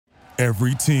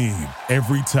Every team,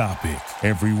 every topic,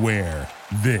 everywhere.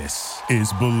 This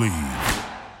is Believe.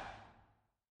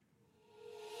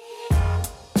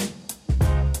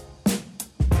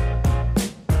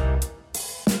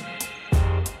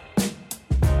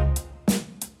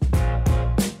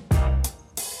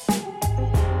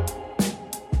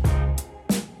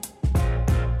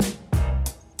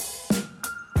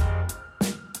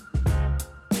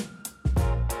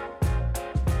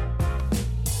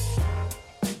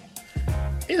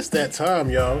 It's that time,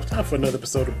 y'all. It's time for another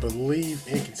episode of Believe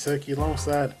in Kentucky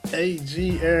alongside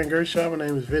AG Aaron Gershaw. My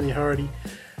name is Vinny Hardy.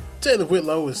 Taylor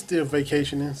Whitlow is still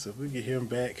vacationing, so we'll get him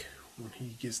back when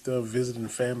he gets done visiting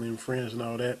family and friends and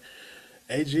all that.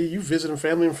 AG, you visiting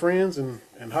family and friends and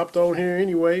hopped on here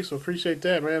anyway, so appreciate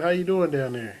that, man. How you doing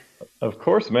down there? Of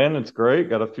course, man. It's great.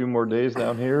 Got a few more days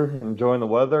down here, enjoying the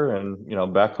weather,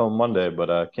 and back home Monday.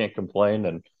 But can't complain.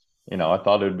 And I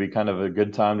thought it would be kind of a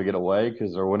good time to get away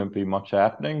because there wouldn't be much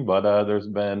happening. But it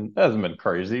hasn't been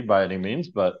crazy by any means,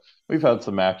 but we've had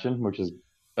some action, which is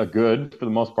a good, for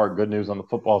the most part, good news on the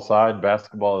football side.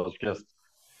 Basketball is just,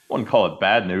 I wouldn't call it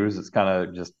bad news. It's kind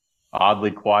of just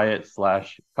oddly quiet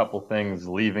slash couple things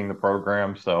leaving the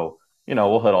program. So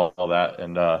we'll hit all that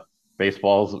and.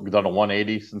 Baseball's done a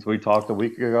 180 since we talked a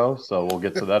week ago, so we'll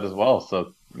get to that as well.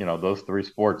 So, those three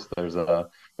sports,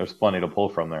 there's plenty to pull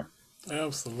from there.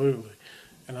 Absolutely.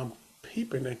 And I'm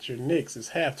peeping at your Knicks. It's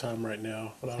halftime right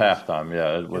now. It's halftime,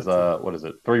 yeah. It was what is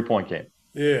it? 3-point game.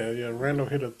 Yeah. Randall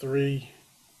hit a three.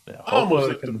 Yeah,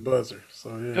 almost at the buzzer.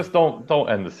 So yeah. Just don't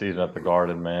end the season at the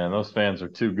Garden, man. Those fans are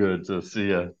too good to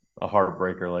see a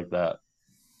heartbreaker like that.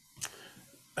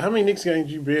 How many Knicks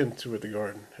games you been to at the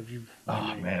Garden? Have you?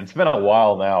 Oh man, it's been a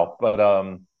while now, but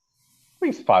at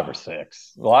least 5 or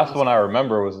 6. The last one I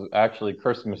remember was actually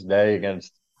Christmas Day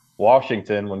against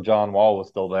Washington when John Wall was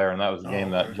still there, and that was the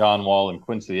game that John Wall and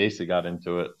Quincy Acey got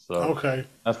into it. So okay,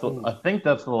 I think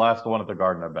that's the last one at the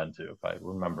Garden I've been to, if I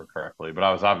remember correctly. But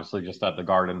I was obviously just at the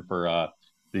Garden for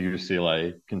the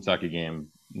UCLA Kentucky game.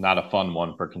 Not a fun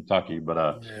one for Kentucky, but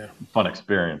a fun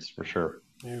experience for sure.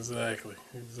 Exactly.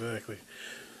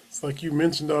 It's like you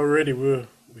mentioned already. We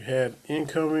had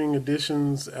incoming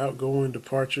additions, outgoing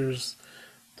departures.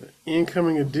 The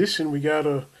incoming addition, we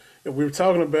were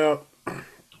talking about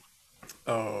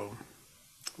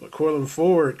Cortland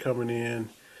Ford coming in,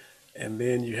 and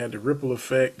then you had the ripple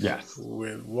effect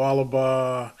with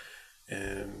Wallabaugh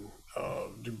and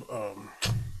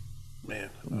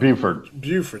Buford.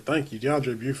 Thank you,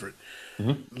 DeAndre Buford,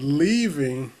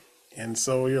 leaving, and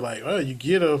so you're like, oh, you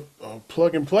get a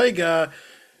plug and play guy.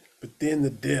 But then the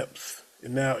depth,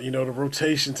 and now, the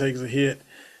rotation takes a hit.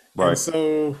 Right. And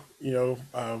so,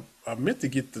 I meant to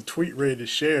get the tweet ready to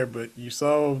share, but you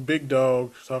saw Big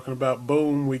Dog talking about,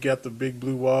 boom, we got the big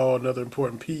blue wall, another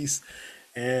important piece.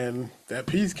 And that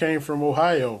piece came from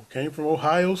Ohio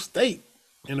State,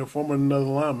 in the form of another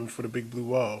lineman for the big blue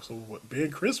wall. So Ben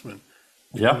Christman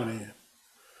coming in.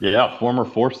 Yeah, former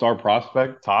 4-star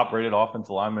prospect, top-rated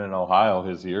offensive lineman in Ohio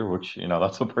his year, which,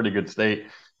 that's a pretty good state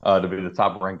to be the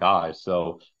top-ranked guy.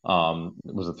 So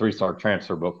it was a 3-star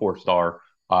transfer, but 4-star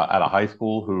at a high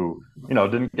school who,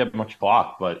 didn't get much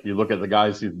clock. But you look at the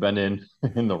guys he's been in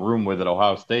the room with at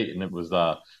Ohio State, and it was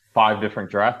 5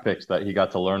 different draft picks that he got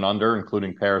to learn under,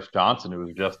 including Paris Johnson, who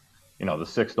was just, the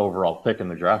 6th overall pick in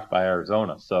the draft by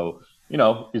Arizona. So,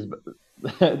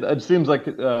 it seems like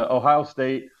Ohio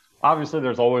State – obviously,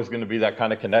 there's always going to be that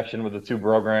kind of connection with the two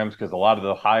programs because a lot of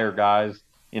the higher guys,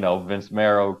 Vince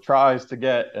Marrow tries to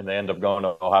get, and they end up going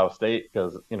to Ohio State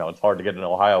because, it's hard to get an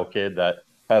Ohio kid that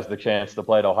has the chance to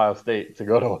play at Ohio State to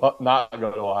not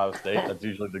go to Ohio State. That's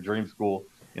usually the dream school,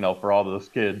 for all those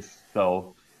kids.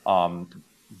 So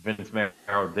Vince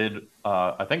Marrow did,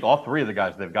 I think all 3 of the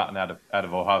guys they've gotten out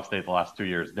of Ohio State the last 2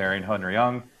 years, Darian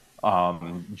Hunter-Young,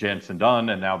 Jensen Dunn,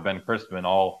 and now Ben Christman,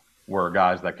 all were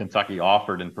guys that Kentucky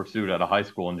offered and pursued at a high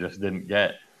school and just didn't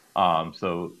get.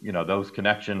 So, those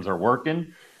connections are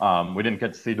working. We didn't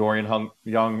get to see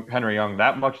Henry Young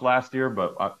that much last year,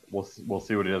 but we'll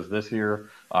see what it is this year.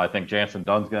 I think Jansen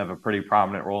Dunn's going to have a pretty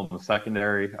prominent role in the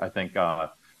secondary. I think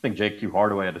J.Q.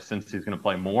 Hardaway had a sense he's going to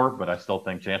play more, but I still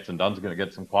think Jansen Dunn's going to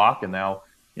get some clock. And now,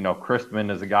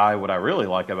 Christman is a guy, what I really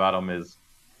like about him is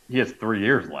he has 3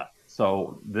 years left.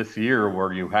 So this year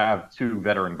where you have 2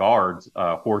 veteran guards,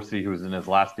 Horsey, who's in his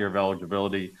last year of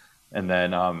eligibility, and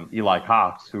then Eli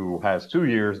Cox, who has 2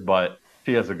 years, but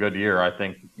he has a good year. I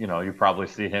think, you probably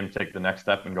see him take the next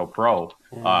step and go pro.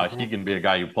 He can be a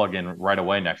guy you plug in right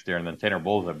away next year. And then Tanner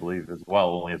Bowles, I believe, as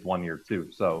well, only has 1 year too.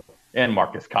 So, and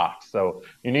Marcus Cox. So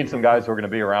you need some guys who are going to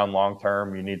be around long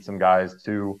term. You need some guys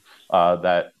too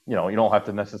that, you don't have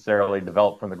to necessarily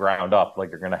develop from the ground up like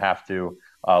you're going to have to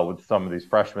with some of these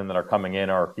freshmen that are coming in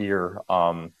or here.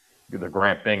 The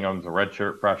Grant Bingham's a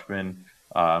redshirt freshman.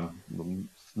 The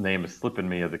name is slipping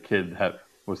me of the kid that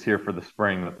was here for the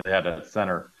spring that they had at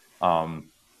center. But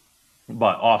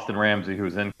Austin Ramsey,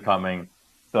 who's incoming.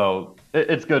 So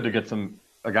it's good to get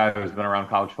a guy who's been around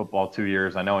college football 2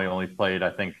 years. I know he only played, I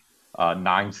think,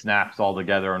 9 snaps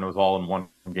altogether, and it was all in one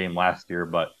game last year.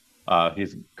 But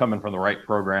he's coming from the right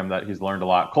program that he's learned a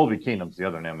lot. Colby Keenum's the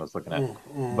other name I was looking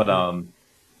at. But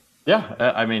yeah,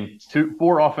 I mean,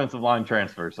 4 offensive line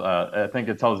transfers. I think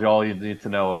it tells you all you need to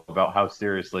know about how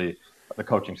seriously the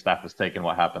coaching staff has taken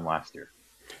what happened last year.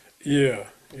 Yeah.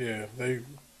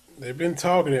 They've been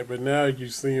talking it, but now you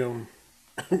see them.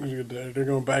 They're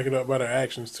going to back it up by their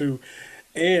actions too.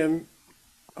 And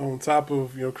on top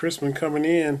of Christman coming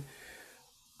in,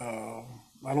 I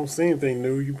don't see anything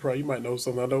new. You might know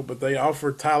something I don't, but they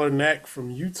offered Tyler Knack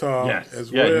from Utah Yes,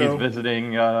 as yeah, he's well.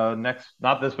 visiting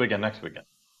not this weekend, next weekend.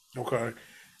 Okay.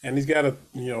 And he's got a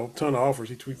ton of offers.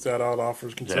 He tweets out all the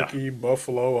offers: Yeah, Kentucky,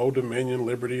 Buffalo, Old Dominion,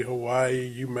 Liberty,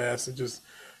 Hawaii, UMass, and just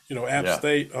App yeah,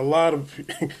 State. A lot of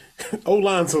O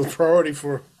line's a priority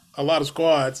for a lot of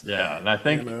squads. yeah, and I And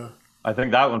think I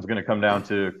think that one's going to come down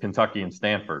to Kentucky and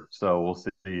Stanford. So we'll see.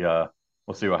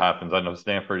 We'll see what happens. I know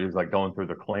Stanford is like going through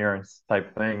the clearance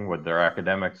type thing with their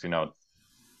academics.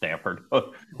 Stanford,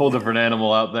 whole different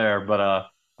animal out there. But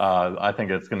I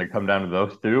think it's going to come down to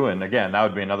those two. And again, that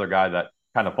would be another guy that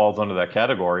kind of falls under that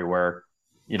category where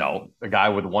a guy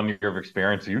with 1 year of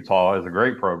experience. Utah is a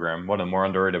great program, one of the more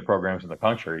underrated programs in the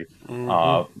country,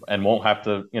 and won't have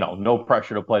to, no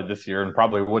pressure to play this year, and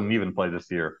probably wouldn't even play this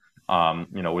year.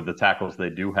 With the tackles they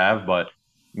do have, but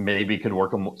maybe could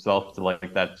work himself to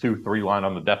like that 2-3 line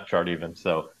on the depth chart even.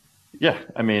 So yeah,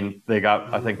 I mean, they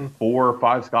got, I think, 4 or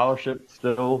 5 scholarships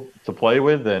still to play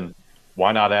with, and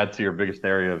why not add to your biggest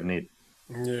area of need?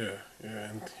 yeah.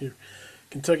 And here,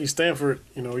 Kentucky, Stanford.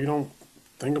 You don't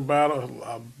think about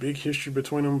a big history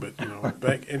between them, but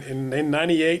back in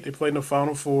 '98 they played in the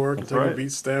Final Four. That's Kentucky right.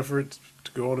 beat Stanford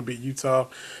to go on to beat Utah.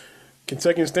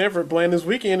 Kentucky and Stanford playing this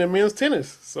weekend in men's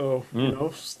tennis. So,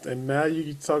 and now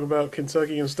you talk about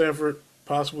Kentucky and Stanford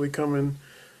possibly coming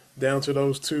down to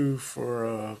those two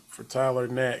for Tyler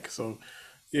Knack. So,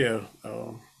 yeah,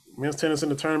 men's tennis in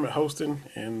the tournament hosting,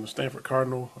 and the Stanford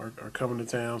Cardinal are coming to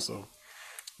town. So,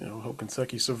 hope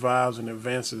Kentucky survives and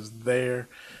advances there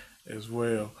as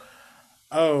well.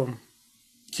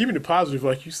 Keeping it positive,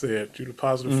 like you said, do the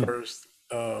positive Mm, first.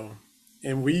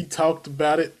 And we talked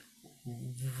about it.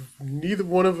 Neither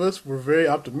one of us were very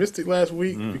optimistic last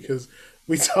week mm. because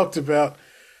we talked about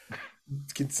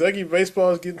Kentucky baseball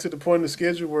is getting to the point in the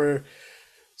schedule where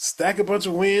stack a bunch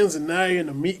of wins and now you're in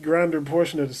the meat grinder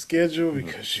portion of the schedule Mm.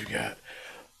 because you got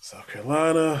South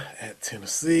Carolina at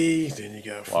Tennessee, then you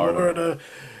got Florida. Florida.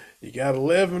 You got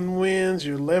 11 wins.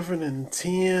 You're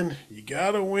 11-10. You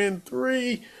gotta win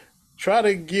 3. Try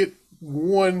to get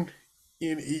 1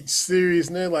 in each series.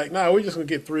 And they're like, nah, we're just gonna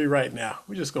get 3 right now.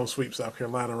 We're just gonna sweep South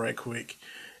Carolina right quick.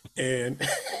 And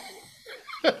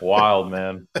Wild,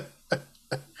 man.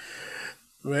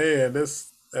 man,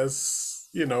 that's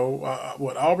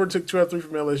what Auburn took 2 out of 3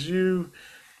 from LSU.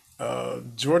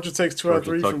 Georgia takes 2 out of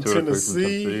Georgia 3 took from 2 or 3 from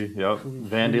Tennessee. Tennessee. Yep.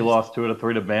 Vandy Who's lost 2 out of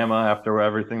 3 to Bama after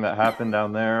everything that happened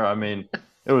down there. I mean,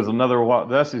 it was another.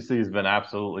 The SEC has been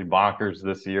absolutely bonkers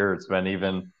this year. It's been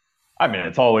even. I mean,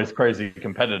 it's always crazy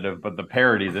competitive, but the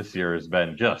parity this year has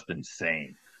been just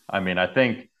insane. I mean, I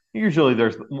think usually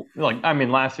there's like, I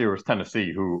mean, last year was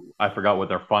Tennessee, who I forgot what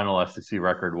their final SEC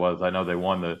record was. I know they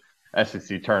won the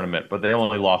SEC tournament, but they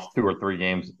only lost 2 or 3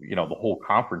 games, the whole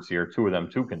conference year, 2 of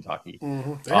them to Kentucky.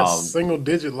 they had Um, single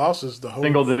digit losses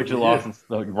single for the digit year. losses,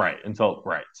 right, until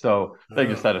right. So they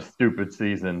just had a stupid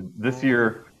season this Mhm.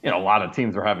 year. A lot of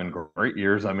teams are having great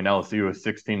years. I mean, LSU is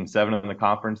 16-7 in the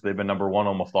conference. They've been number one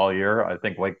almost all year. I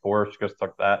think Wake Forest just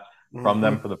took that from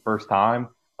them Mhm. for the first time.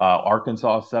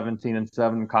 Arkansas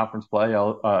 17-7 in conference play.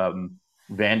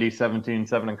 Vandy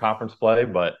 17-7 in conference play.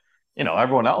 But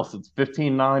everyone else, it's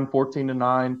 15-9,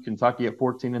 14-9. Kentucky at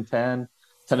 14-10.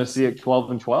 Tennessee Tennessee. at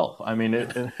 12-12. I mean,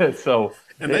 so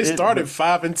And they the started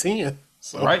 5-10.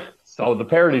 So right. So the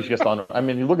parity's just on. I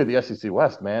mean, you look at the SEC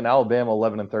West, man. Alabama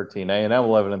 11-13, A&M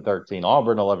 11-13,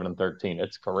 Auburn 11-13.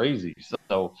 It's crazy.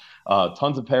 So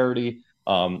tons of parity.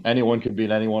 Anyone could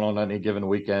beat anyone on any given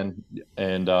weekend,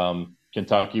 and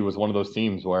Kentucky was one of those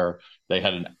teams where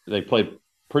they played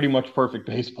pretty much perfect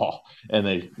baseball, and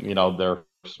their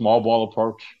small ball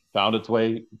approach found its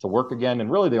way to work again.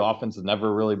 And really, the offense has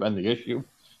never really been the issue.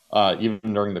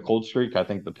 Even during the cold streak, I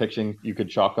think the pitching you could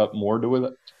chalk up more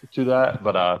to that,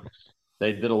 but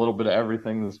they did a little bit of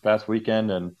everything this past weekend,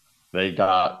 and they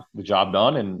got the job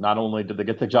done. And not only did they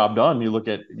get the job done, you look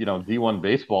at, D1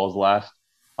 baseball's last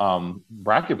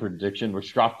bracket prediction,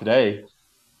 which dropped today.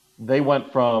 They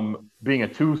went from being a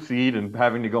 2 seed and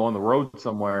having to go on the road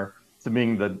somewhere to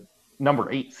being the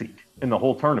number 8 seed in the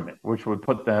whole tournament, which would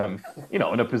put them, in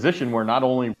a position where not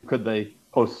only could they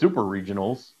host super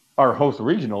regionals or host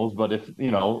regionals, but if,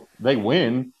 they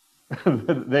win,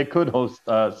 they could host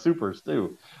supers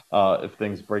too, if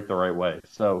things break the right way.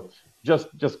 So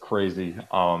just crazy.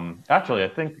 Actually, I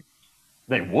think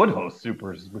they would host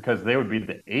supers because they would be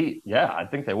the 8. Yeah, I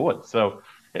think they would. So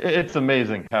it's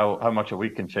amazing how much a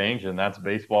week can change, and that's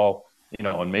baseball.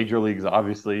 In major leagues,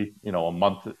 obviously, a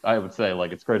month. I would say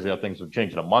like it's crazy how things would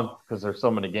change in a month because there's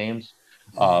so many games.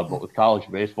 But with college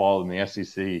baseball and the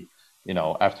SEC,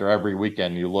 after every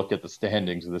weekend, you look at the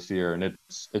standings this year, and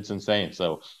it's insane.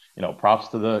 So, props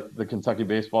to the Kentucky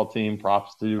baseball team.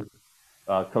 Props to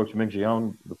Coach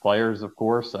Mingione, the players, of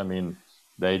course. I mean,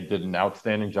 they did an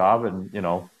outstanding job, and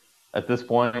at this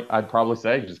point, I'd probably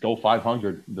say just go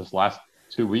 500 this last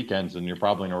 2 weekends, and you're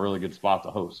probably in a really good spot to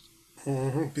host.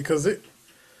 Because it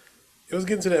was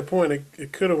getting to that point.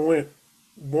 It could have went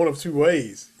one of two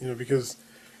ways, because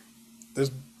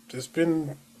there's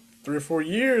been 3 or 4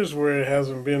 years where it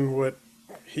hasn't been what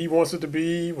he wants it to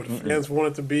be, what the fans want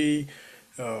it to be.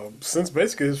 Since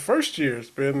basically his first year,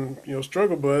 it's been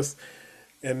struggle bus,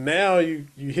 and now you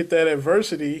hit that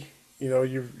adversity.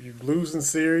 You're losing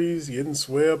series, getting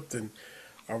swept, and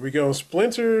are we going to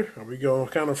splinter? Are we going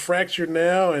to kind of fracture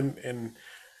now? And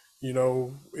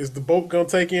is the boat going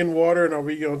to take in water, and are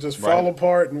we going to just fall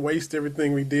apart and waste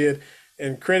everything we did?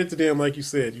 And credit to them, like you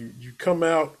said, you come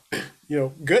out,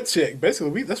 gut check.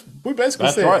 Basically, we basically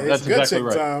said right. It's That's gut exactly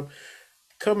check right. time.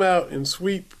 Come out and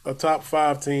sweep a top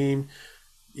 5 team.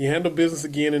 You handle business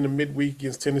again in the midweek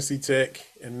against Tennessee Tech,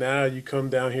 and now you come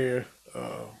down here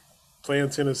playing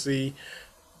Tennessee.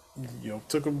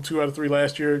 Took them 2 out of 3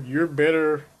 last year. You're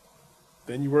better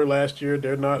than you were last year.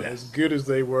 They're not as good as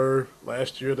they were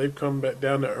last year. They've come back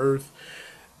down to earth,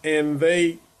 and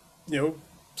they,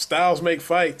 styles make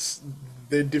fights.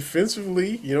 They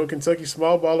defensively, Kentucky's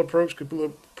small ball approach could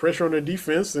put pressure on their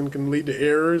defense and can lead to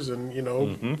errors, and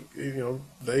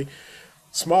they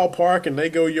small park and they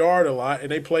go yard a lot,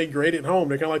 and they play great at home.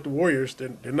 They're kind of like the Warriors.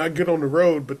 They're not good on the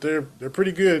road, but they're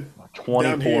pretty good.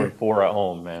 24-4 at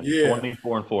home, man. Yeah.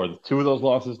 24-4. 2 of those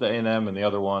losses to A&M, and the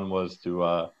other one was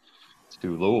to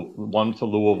Louisville. One to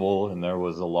Louisville, and there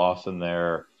was a loss in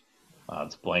there.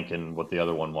 It's blanking what the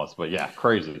other one was, but yeah,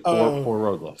 crazy. Four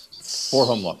road losses, 4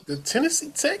 home losses. The Tennessee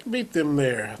Tech beat them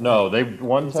there. No, they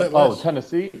won.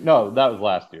 Tennessee. No, that was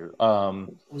last year.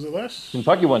 Was it last?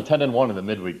 Kentucky won 10-1 in the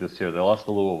midweek this year. They lost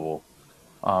to Louisville.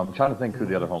 I'm trying to think who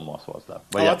the other home loss was, though.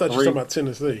 But I thought you were talking about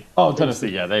Tennessee. Oh,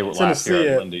 Tennessee. Yeah, they were last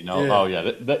year at Lindy. No, yeah. oh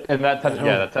yeah,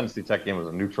 that Tennessee Tech game was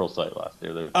a neutral site last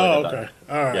year. They okay, all right.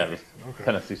 Yeah, it was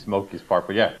Tennessee Smokies Park,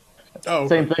 but yeah, okay.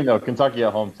 Same thing though. Kentucky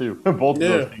at home too. Both of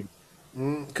those teams.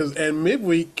 And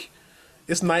midweek,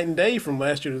 it's night and day from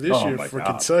last year to this year for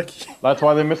Kentucky. That's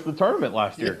why they missed the tournament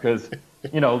last year because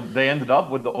they ended up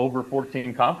with the over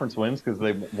 14 conference wins because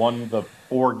they won the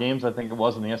 4 games I think it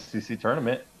was in the SEC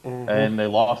tournament, and they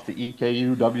lost to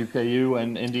EKU, WKU,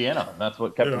 and Indiana. And that's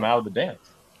what kept them out of the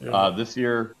dance. This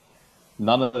year,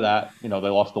 none of that. They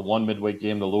lost the 1 midweek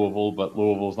game to Louisville, but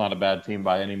Louisville's not a bad team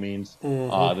by any means. They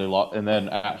lost, and then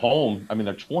at home, I mean,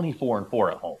 they're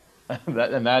 24-4 at home.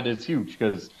 And that is huge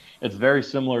because it's very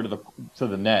similar to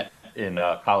the net in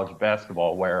college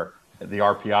basketball where the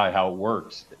RPI, how it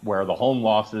works, where the home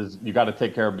losses, you got to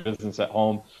take care of business at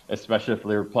home, especially if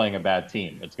they're playing a bad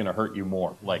team. It's going to hurt you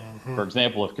more. Like, for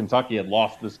example, if Kentucky had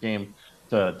lost this game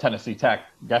to Tennessee Tech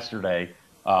yesterday,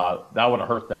 that would have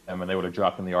hurt them and they would have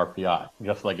dropped in the RPI.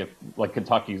 Just like if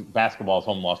Kentucky's basketball's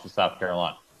home loss to South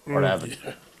Carolina or to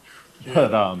Evansville.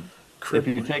 But if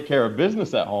you take care of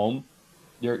business at home,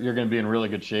 you're going to be in really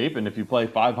good shape. And if you play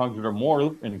 500 or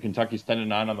more and Kentucky's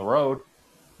 10-9 on the road,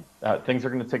 things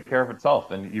are going to take care of itself.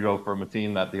 And you go from a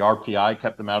team that the RPI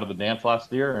kept them out of the dance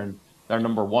last year, and they're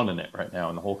number 1 in it right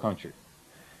now in the whole country.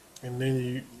 And then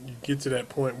you get to that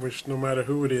point, which no matter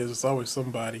who it is, it's always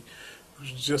somebody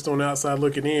who's just on the outside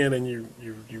looking in, and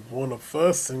you want to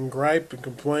fuss and gripe and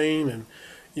complain. And,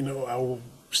 I will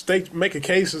make a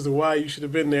case as to why you should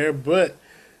have been there, but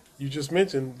you just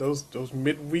mentioned those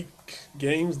midweek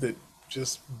games that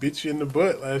just bit you in the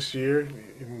butt last year,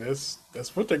 and that's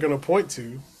what they're going to point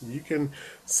to. You can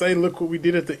say, look what we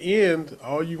did at the end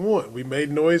all you want. We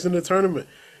made noise in the tournament.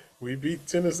 We beat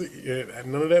Tennessee.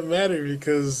 And none of that mattered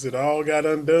because it all got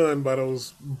undone by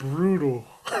those brutal,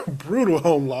 brutal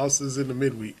home losses in the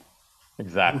midweek.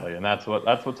 Exactly, and that's what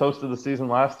toasted the season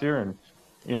last year. And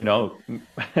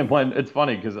when it's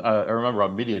funny because I remember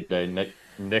on media day,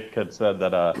 Nick had said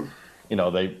that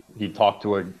he talked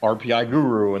to a RPI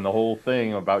guru and the whole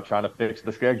thing about trying to fix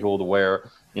the schedule to where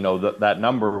that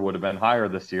number would have been higher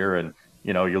this year, and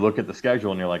you look at the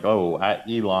schedule and you're like, oh, at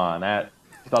Elon, at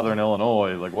Southern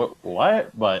Illinois, like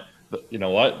what? But you know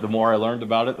what? The more I learned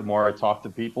about it, the more I talked to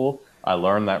people, I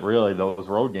learned that really those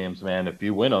road games, man, if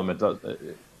you win them, it does.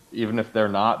 Even if they're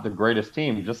not the greatest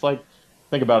team, just like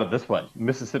think about it this way: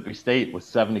 Mississippi State was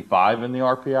 75 in the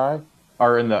RPI,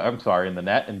 or I'm sorry, in the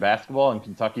net in basketball, and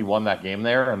Kentucky won that game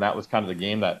there, and that was kind of the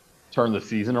game that turned the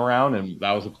season around, and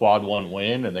that was a quad one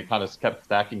win, and they kind of kept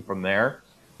stacking from there.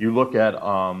 You look at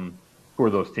who are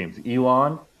those teams?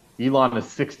 Elon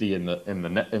is 60 in the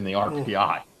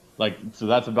RPI. Like, so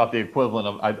that's about the equivalent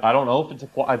of I don't know if it's a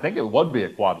quad. I think it would be a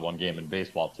quad one game in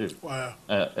baseball too. Wow.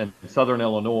 And Southern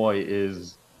Illinois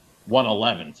is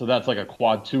 111, so that's like a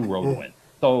quad two road win.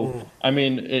 So I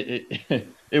mean,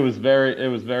 it was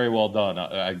very well done.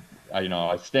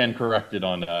 I stand corrected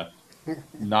on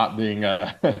not being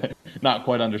not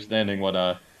quite understanding what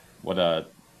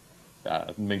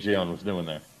McGeon was doing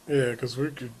there. Yeah, because we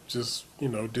could just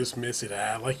dismiss it.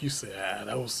 Like you said,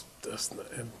 that's not.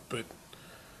 But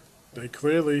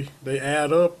they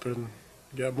add up and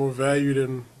got more value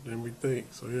than we think.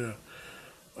 So yeah,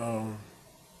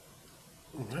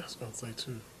 that's what I was gonna say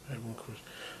too. I had one question.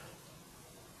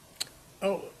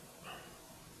 Oh,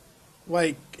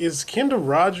 like is Kendall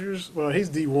Rogers? Well, he's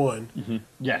D1.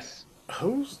 Yes,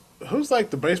 Who's like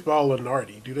the baseball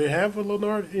Lenardi? Do they have a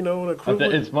Lenardi? An I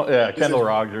think equivalent? Kendall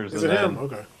Rogers, Is and it him? then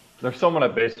Okay. there's someone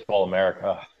at Baseball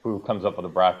America who comes up with a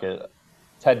bracket.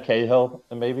 Ted Cahill,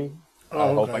 maybe. I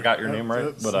Oh, hope I okay. got your name right,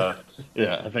 That's but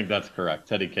yeah, I think that's correct.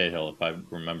 Teddy Cahill, if I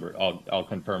remember. I'll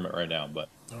confirm it right now, but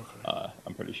okay.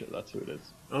 I'm pretty sure that's who it is.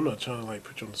 I'm not trying to like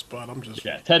put you on the spot.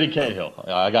 Yeah, Teddy Cahill.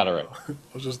 I got it right. I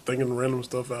was just thinking random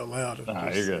stuff out loud.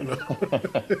 You're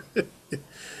good.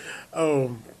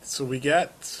 So we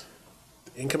got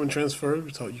incoming transfer.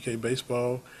 We talked UK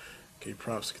baseball. Okay,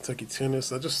 props to Kentucky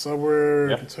tennis. I just saw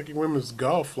where Yeah. Kentucky women's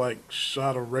golf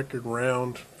shot a record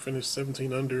round, finished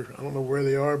 17 under. I don't know where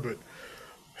they are, but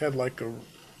had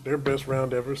their best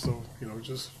round ever. So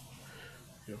just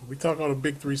we talk all the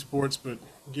big three sports, but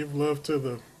give love to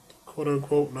the quote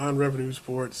unquote non-revenue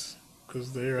sports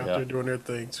because they're out there Yeah. doing their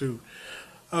thing too.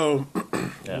 Um,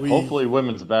 Yeah. we Hopefully,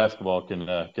 women's basketball can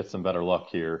get some better luck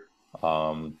here.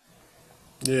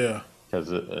 yeah. Because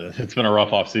it's been a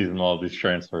rough off season with all these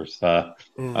transfers.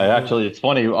 Hmm. It's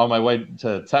funny, on my way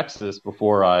to Texas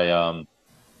before I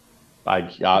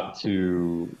got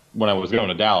to when I was going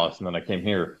to Dallas and then I came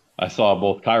here, I saw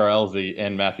both Kyra Elsie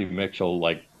and Matthew Mitchell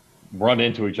like run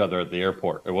into each other at the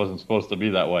airport. It wasn't supposed to be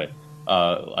that way.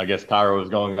 I guess Kyra was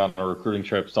going on a recruiting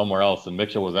trip somewhere else, and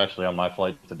Mitchell was actually on my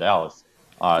flight to Dallas.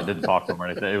 I didn't talk to him or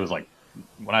anything. It was like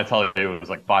when I tell you it was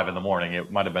like 5 in the morning.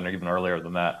 It might have been even earlier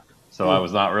than that. So I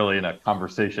was not really in a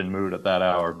conversation mood at that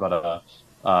hour. But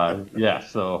yeah.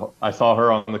 So I saw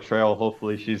her on the trail.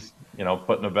 Hopefully she's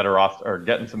putting a better roster or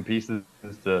getting some pieces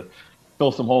to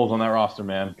fill some holes on that roster,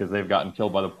 man, because they've gotten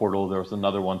killed by the portal. There was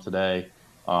another one today.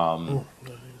 I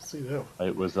didn't see that one.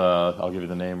 It was I'll give you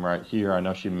the name right here. I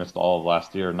know she missed all of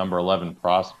last year. Number 11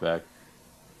 prospect.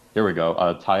 Here we go.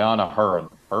 Tiana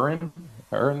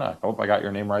Hurin. I hope I got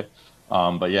your name right.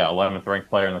 But yeah, 11th ranked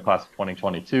player in the class of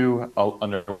 2022.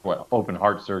 Open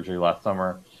heart surgery last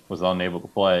summer. Was unable to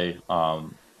play.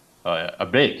 A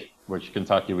big, which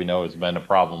Kentucky we know has been a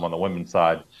problem on the women's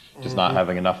side, just not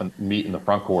having enough meat in the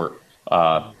front court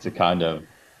to kind of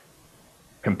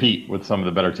compete with some of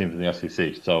the better teams in the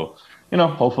SEC. So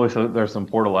hopefully there's some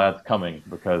portal ads coming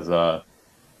because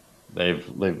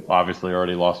they've obviously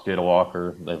already lost Jada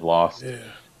Walker. They've lost Yeah,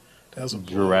 that was a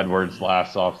Drew blow. Edwards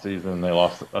last offseason. They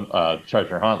lost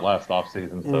Treasure Hunt last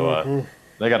offseason. So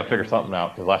they got to figure something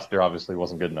out because last year obviously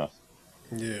wasn't good enough.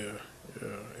 Yeah,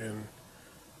 yeah, and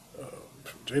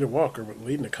Jada Walker with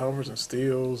leading the conference in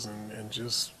steals and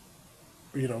just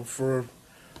for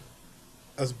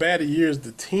as bad a year as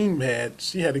the team had,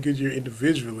 she had a good year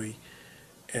individually,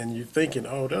 and you're thinking,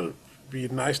 oh, that'd be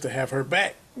nice to have her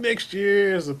back next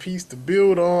year as a piece to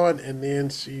build on, and then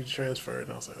she transferred,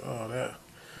 and I was like, oh,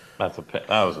 That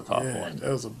was a tough yeah, one.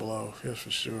 that was a blow, yes, for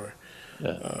sure.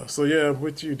 Yeah, So yeah, I'm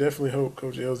with you. Definitely hope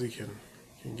Coach Elsie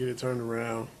can get it turned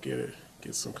around, get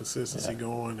some consistency yeah,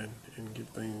 going, and get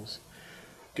things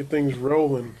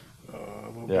rolling a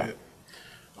little yeah, bit.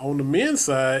 On the men's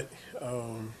side,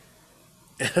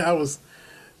 I was,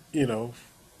 you know,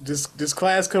 this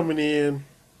class coming in,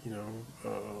 you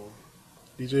know,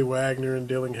 DJ Wagner and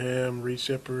Dillingham, Reed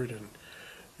Shepard,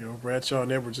 and Bradshaw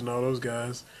and Edwards and all those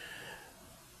guys.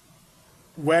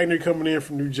 Wagner coming in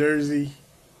from New Jersey.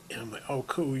 And I'm like, oh,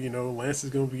 cool. Lance is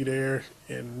gonna be there.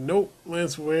 And nope,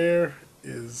 Lance Ware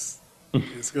is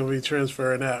gonna be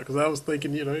transferring out because I was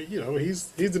thinking, he's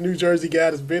the New Jersey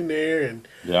guy that's been there, and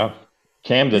Yeah.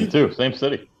 Camden D- too, same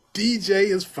city. DJ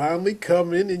is finally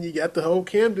coming, and you got the whole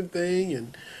Camden thing,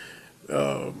 and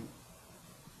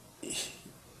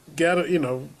got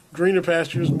greener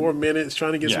pastures, more minutes,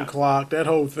 trying to get some Yeah. clock, that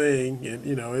whole thing, and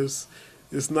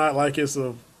it's not like it's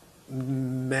a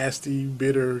nasty,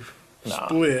 bitter Nah.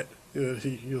 split.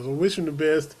 He was wishing the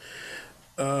best.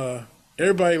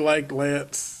 Everybody liked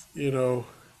Lance.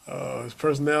 His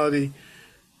personality,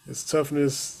 his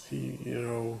toughness.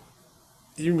 Even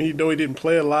though he didn't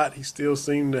play a lot, he still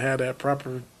seemed to have that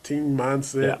proper team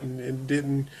Yeah. mindset and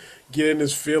didn't get in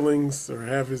his feelings or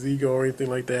have his ego or anything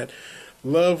like that.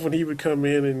 Love when he would come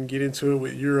in and get into it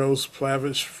with Euros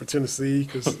Plavish for Tennessee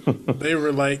because they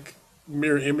were like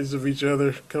mirror images of each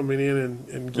other coming in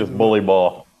and Just getting bully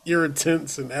ball.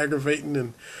 irritants and aggravating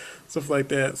and stuff like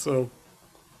that. So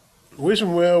wish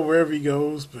him well wherever he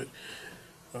goes, but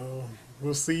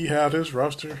we'll see how this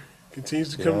roster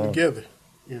continues to come Yeah. together.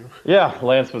 You know, Yeah,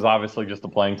 Lance was obviously just a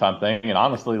playing time thing, and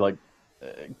honestly, like,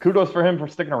 kudos for him for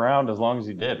sticking around as long as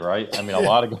he did, right? I mean, yeah, a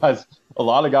lot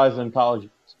of guys in college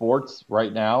sports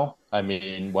right now. I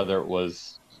mean, whether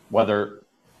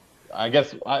I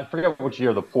guess I forget which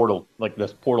year the portal, like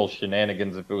this portal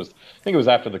shenanigans. If it was, I think it was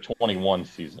after the 21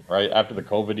 season, right? After the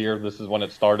COVID year, this is when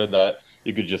it started that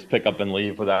you could just pick up and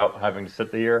leave without having to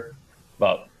sit the year.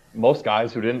 But most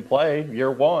guys who didn't play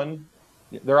year one,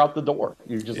 they're out the door.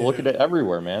 You just look yeah, at it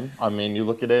everywhere, man. I mean, you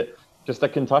look at it just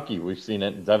at Kentucky. We've seen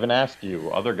it. Devin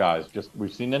Askew, other guys, just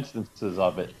we've seen instances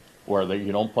of it where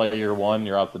you don't play year one,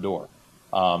 you're out the door.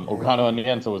 Ogano and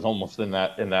Nienza was almost in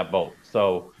that boat.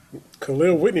 So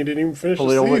Khalil Whitney didn't even finish the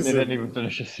Khalil Whitney didn't season. even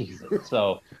finish a season.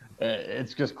 So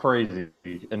it's just crazy.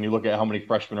 And you look at how many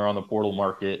freshmen are on the portal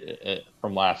market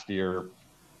from last year.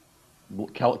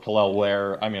 Kalel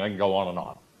Ware. I mean, I can go on and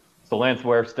on. So Lance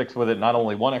Ware sticks with it not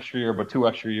only one extra year, but 2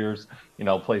 extra years,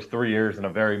 plays 3 years in a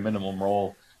very minimum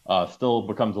role. Still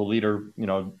becomes a leader,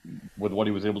 with what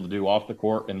he was able to do off the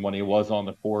court and when he was on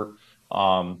the court.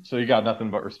 So you got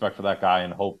nothing but respect for that guy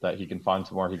and hope that he can find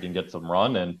somewhere he can get some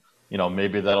run and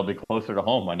maybe that'll be closer to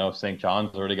home. I know St.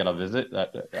 John's already got a visit.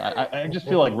 I just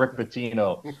feel like Rick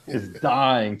Pitino is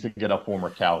dying to get a former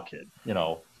Cal kid.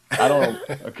 I don't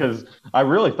know because I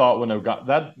really thought when it got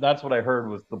that's what I heard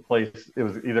was the place. It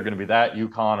was either going to be that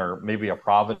UConn or maybe a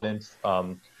Providence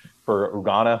for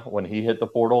Ugana when he hit the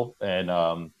portal. And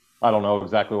I don't know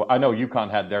exactly. I know UConn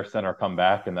had their center come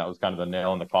back, and that was kind of the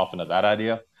nail in the coffin of that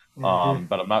idea.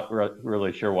 But I'm not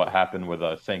really sure what happened with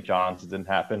St. John's. It didn't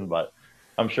happen, but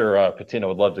I'm sure Patino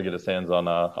would love to get his hands on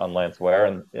Lance Ware,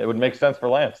 and it would make sense for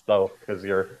Lance though because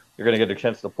you're going to get a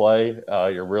chance to play.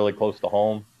 You're really close to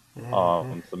home,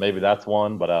 so maybe that's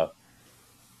one. But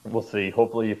we'll see.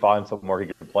 Hopefully, he finds somewhere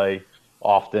he can play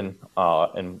often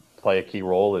and play a key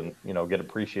role, and get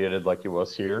appreciated like he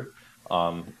was here.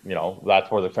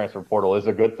 That's where the transfer portal is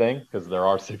a good thing because there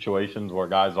are situations where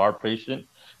guys are patient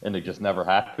and it just never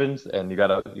happens, and you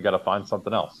gotta find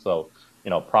something else. So,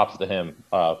 props to him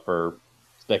for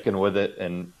sticking with it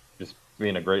and just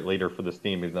being a great leader for this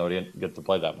team, even though he didn't get to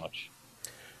play that much.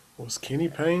 Was Kenny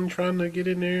Payne trying to get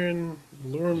in there and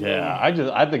lure him Yeah,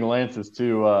 to? I think Lance is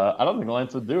too. I don't think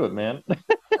Lance would do it, man.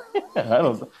 I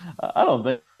don't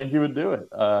think he would do it.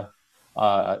 Uh,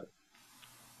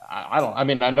 I don't. I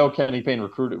mean, I know Kenny Payne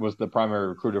was the primary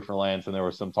recruiter for Lance, and there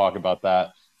was some talk about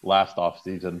that last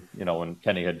offseason, when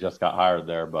Kenny had just got hired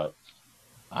there. But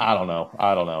I don't know.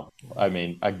 I don't know. I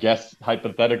mean, I guess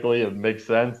hypothetically it makes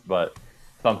sense, but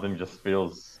something just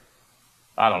feels.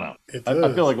 I don't know. It I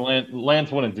feel does. like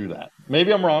Lance wouldn't do that.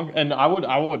 Maybe I'm wrong, and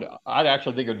I'd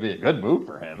actually think it would be a good move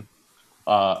for him.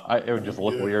 It would just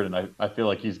look Yeah, weird, and I feel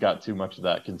like he's got too much of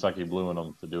that Kentucky blue in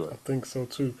him to do I it. think so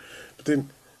too. But then,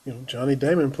 Johnny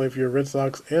Damon played for your Red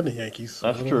Sox and the Yankees,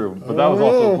 so That's true, I but that don't was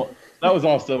know.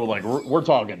 also like we're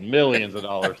talking millions of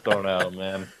dollars thrown at him,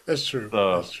 man. That's true.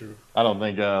 That's So true. I don't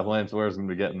think Lance Ware's gonna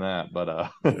be getting that,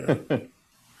 but Yeah.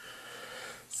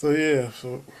 So yeah.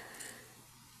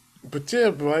 But yeah,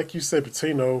 but like you said,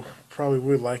 Patino probably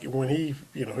would like it when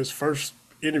his first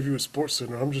interview with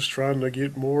SportsCenter. I'm just trying to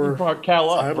get he more brought Cal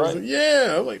up, titles. right?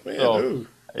 Yeah, I'm like, man, So dude.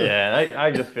 yeah,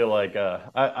 I just feel like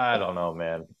I don't know,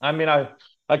 man. I mean,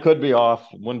 I could be off.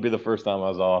 Wouldn't be the first time I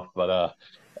was off, but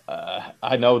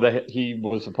I know that he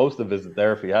was supposed to visit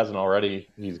there. If he hasn't already,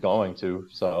 he's going to.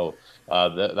 So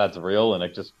that's real, and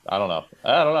it just I don't know.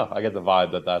 I get the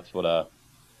vibe that that's what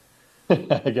I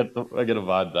get a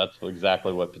vibe that's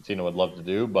exactly what Patino would love to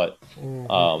do. But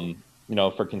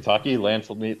for Kentucky, Lance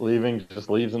leaving just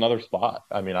leaves another spot.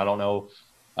 I mean, I don't know.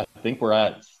 I think we're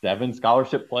at 7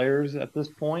 scholarship players at this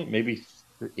point, maybe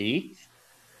 8.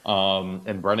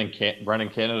 And Brennan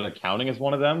Canada counting as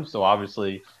one of them. So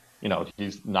obviously,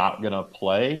 he's not gonna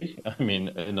play. I mean,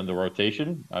 in the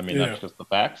rotation. I mean, Yeah. that's just the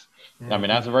facts. I mean,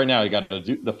 Mm-hmm. as of right now, you got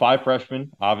the 5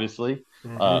 freshmen, obviously,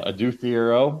 Mm-hmm. Adu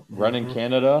Thiero, Brennan Mm-hmm.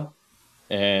 Canada,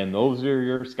 and those are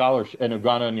your scholarship, and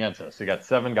Ugana and Yensa. So you got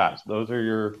 7 guys. Those are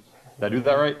your. Did I do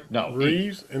that right? No,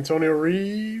 8. Antonio Yeah,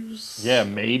 Reeves.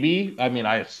 maybe. I mean,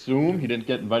 I assume he didn't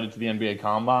get invited to the NBA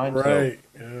Combine. So, Right.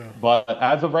 Yeah. but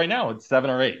as of right now, it's 7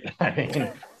 or 8. I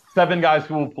mean, 7 guys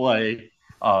who will play,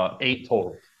 8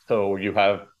 total. So you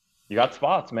got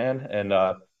spots, man, and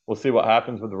we'll see what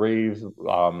happens with Reeves.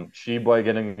 Sheboy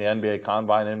getting the NBA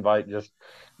Combine invite.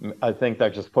 I think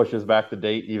that just pushes back the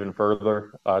date even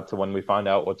further to when we find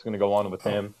out what's going to go on with Oh,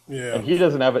 him. yeah. And he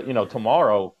doesn't have it.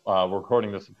 Tomorrow. We're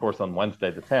recording this, of course, on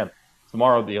Wednesday, the 10th.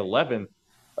 Tomorrow, the 11th,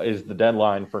 is the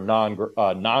deadline for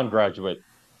non-graduate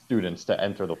students to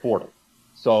enter the portal.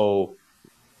 So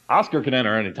Oscar can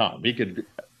enter anytime. He could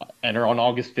enter on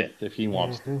August 5th if he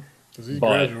wants to. Mm-hmm. Because he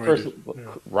But graduated.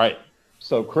 Yeah. right.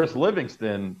 So Chris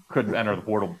Livingston could enter the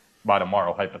portal by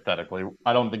tomorrow, hypothetically.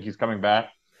 I don't think he's coming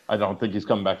back. I don't think he's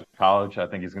coming back to college. I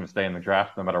think he's going to stay in the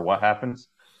draft no matter what happens.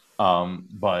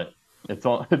 But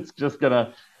it's just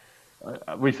gonna.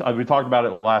 We talked about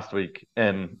it last week,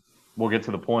 and we'll get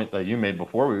to the point that you made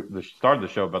before we started the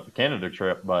show about the Canada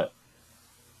trip. But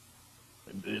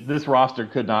this roster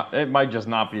could not. It might just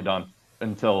not be done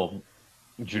until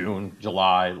June,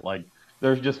 July. Like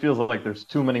there just feels like there's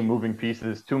too many moving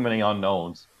pieces, too many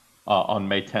unknowns on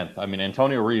May 10th. I mean,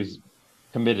 Antonio Reeves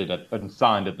committed and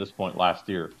signed at this point last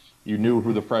year. You knew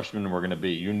who the freshmen were going to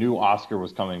be. You knew Oscar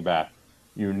was coming back.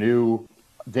 You knew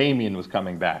Damian was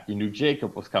coming back. You knew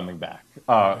Jacob was coming back.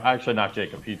 Actually, not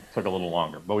Jacob. He took a little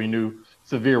longer. But we knew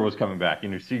Severe was coming back. You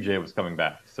knew CJ was coming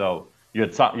back. So you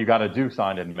got a do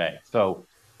signed in May. So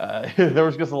there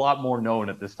was just a lot more known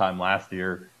at this time last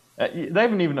year. They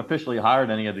haven't even officially hired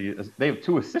any of the. They have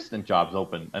 2 assistant jobs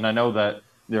open, and I know that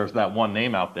there's that one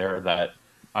name out there that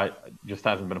I just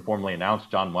hasn't been formally announced,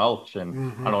 John Welch, and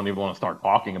Mm-hmm. I don't even want to start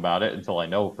talking about it until I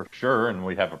know for sure and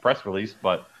we have a press release.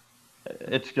 But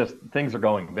it's just things are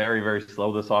going very, very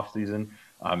slow this offseason.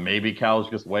 Maybe Cal's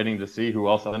just waiting to see who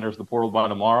else enters the portal by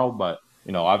tomorrow, but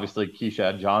obviously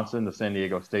Keishad Johnson, the San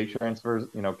Diego State transfers.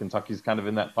 Kentucky's kind of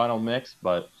in that final mix,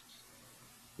 but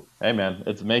hey, man,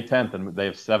 it's May 10th, and they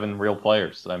have 7 real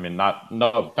players. I mean, no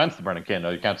offense to Brennan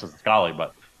Canada, he counts as a Scully,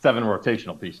 but 7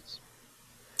 rotational pieces.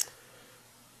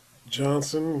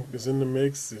 Johnson is in the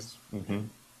mix. Is Mm-hmm.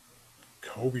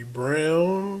 Kobe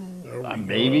Brown? Are we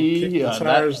Maybe kick the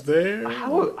tires there?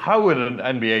 How would an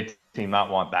NBA team not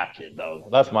want that kid though?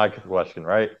 That's my question,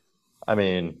 right? I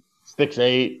mean,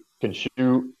 6'8", can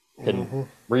shoot, can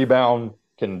rebound,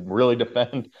 can really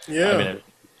defend. Yeah. I mean,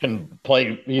 can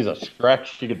play. He's a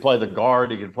stretch. He could play the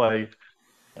guard. He could play.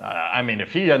 I mean,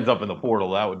 if he ends up in the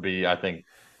portal, that would be, I think,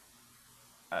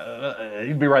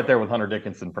 he'd be right there with Hunter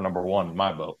Dickinson for number 1 in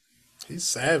my vote. He's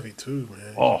savvy too,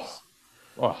 man.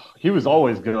 He was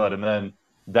always good, and then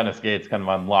Dennis Gates kind of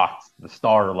unlocked the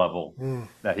starter level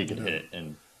that he could hit.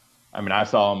 And I mean, I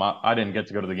saw him. I didn't get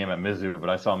to go to the game at Mizzou, but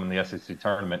I saw him in the SEC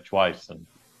tournament twice, and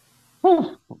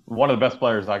one of the best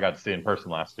players I got to see in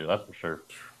person last year. That's for sure.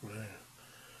 Man.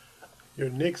 Your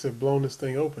Knicks have blown this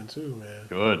thing open too, man.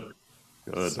 Good.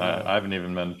 So, I haven't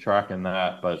even been tracking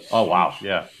that, but oh wow,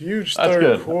 yeah, huge that's third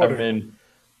good. quarter. I mean,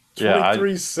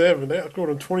 23-7. They scored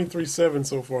them 23-7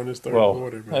 so far in this third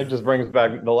quarter, man. That just brings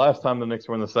back the last time the Knicks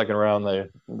were in the second round.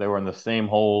 They were in the same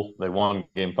hole. They won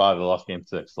Game 5. They lost Game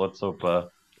 6. So let's hope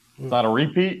it's not a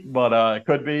repeat, but it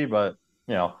could be. But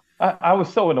I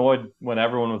was so annoyed when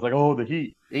everyone was like, "Oh, the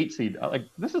Heat 8 seed." Like,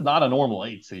 this is not a normal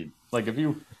 8 seed. Like, if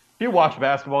you watch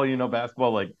basketball,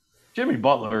 basketball. Like, Jimmy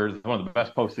Butler is one of the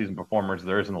best postseason performers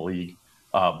there is in the league.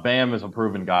 Bam is a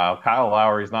proven guy. Kyle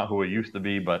Lowry is not who he used to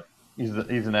be, but he's an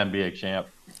NBA champ.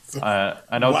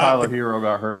 I know Tyler Hero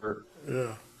got hurt.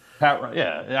 Yeah.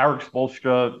 Eric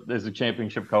Spoelstra is a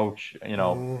championship coach.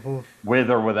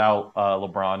 With or without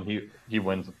LeBron, he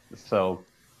wins. So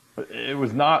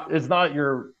it's not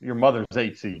your mother's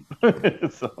 8 seed.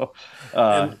 So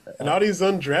and all these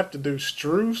undrafted dudes,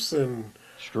 Strus and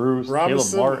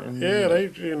Robinson, Caleb Martin. Yeah,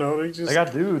 they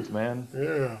got dudes, man.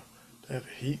 Yeah, that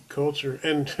Heat culture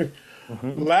and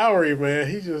Lowry, man,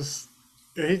 he's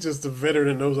just a veteran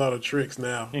that knows all the tricks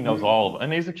now. He knows all of it,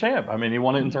 and he's a champ. I mean, he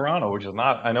won it in Toronto, which is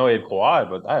not. I know he had Kawhi,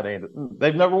 but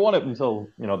they've never won it until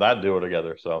that duo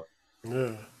together. So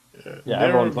yeah.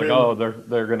 Everyone's like, oh,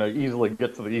 they're gonna easily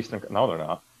get to the Eastern. No, they're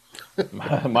not.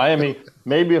 Miami,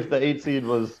 maybe if the 8 seed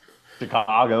was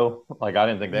Chicago, like I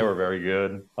didn't think they were very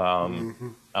good. Hmm.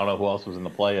 I don't know who else was in the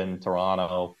play in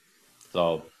Toronto,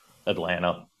 so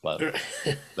Atlanta, but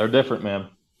they're different, man.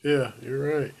 Yeah,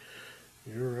 you're right.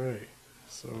 You're right.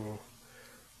 So,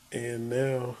 and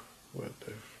now, what?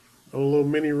 On a little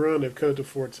mini run, they've cut it to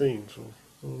 14. So,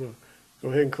 I don't know. Go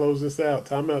ahead and close this out.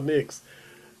 Timeout Knicks.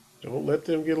 Don't let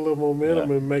them get a little Yeah,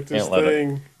 momentum and make this can't let it.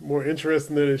 thing more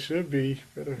interesting than it should be.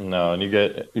 Better. No, and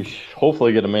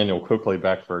hopefully get Emmanuel quickly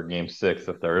back for game 6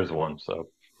 if there is one. So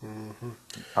Hmm.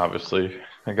 obviously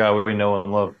a guy we know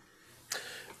and love.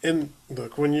 And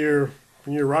look, when you're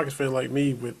a Rockets fan like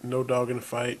me with no dog in the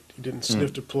fight, you didn't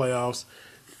sniff Mm, the playoffs.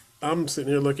 I'm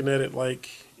sitting here looking at it like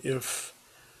if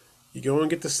you go and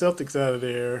get the Celtics out of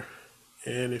there,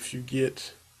 and if you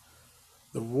get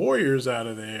the Warriors out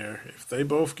of there, if they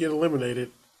both get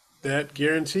eliminated, that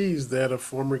guarantees that a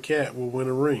former Cat will win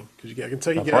a ring because you got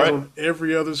Kentucky that's guys right. on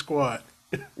every other squad.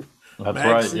 That's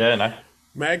right. Maxi, Yeah, and I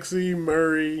Maxi,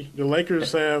 Murray. The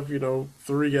Lakers have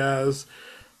three guys.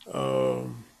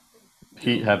 Um, you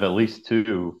Heat know, have at least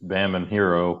two Bam and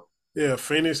Hero. yeah,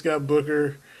 Phoenix got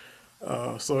Booker.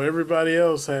 So everybody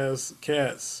else has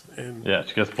Cats, and Yeah,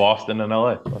 it's just Boston and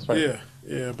LA. That's right. yeah,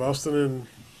 yeah, Boston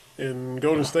and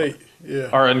Golden State.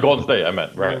 Yeah. Or in Golden State, I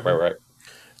meant. Right, right, Hmm. right.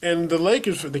 And the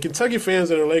Lakers, the Kentucky fans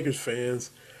that are Lakers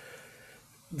fans,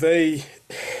 they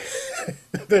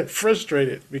they're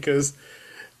frustrated because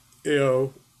you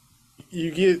know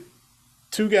you get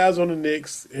two guys on the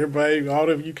Knicks. Everybody, all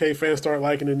the UK fans start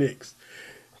liking the Knicks.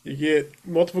 You get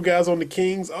multiple guys on the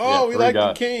Kings. Yeah, Oh, we three like the got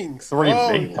Kings. three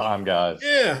big Oh, time guys.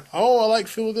 yeah. Oh, I like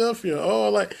Philadelphia. Oh, I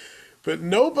like. But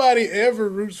nobody ever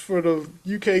roots for the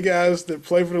UK guys that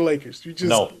play for the Lakers. You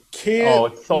just No. Oh, can't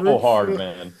it's so root hard, for.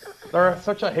 man. They're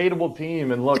such a hateable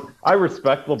team. And look, I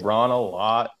respect LeBron a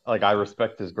lot. Like I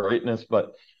respect his greatness,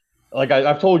 but like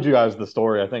I've told you guys the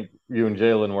story. I think you and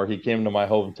Jalen, where he came to my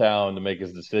hometown to make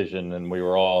his decision, and we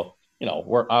were all,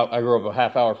 I grew up a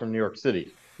half hour from New York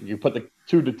City. You put the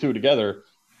two to two together,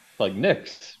 it's like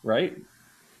Knicks, right?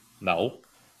 No,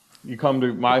 you come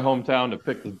to my hometown to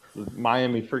pick the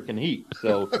Miami freaking Heat.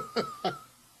 So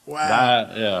Wow.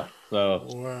 yeah.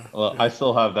 So Wow. I Yeah.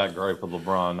 still have that gripe with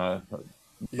LeBron, but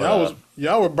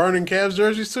Y'all were burning Cavs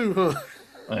jerseys too, huh?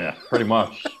 yeah, pretty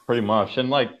much. And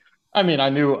like, I mean,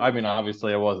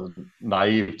 obviously I wasn't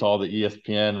naive to all the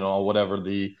ESPN and all whatever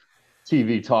the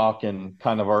TV talk and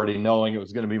kind of already knowing it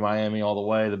was going to be Miami all the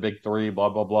way, the big three, blah,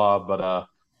 blah, blah. But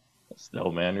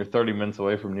still, man, you're 30 minutes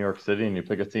away from New York City and you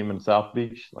pick a team in South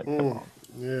Beach. Like, come on.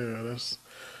 Yeah, that's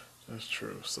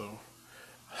true. So,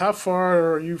 how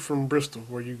far are you from Bristol,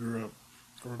 where you grew up?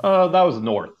 That was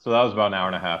north. So that was about an hour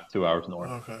and a half, 2 hours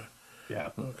north. Okay,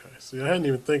 Yeah. okay. See, I hadn't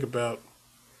even think about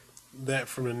that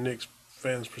from the Knicks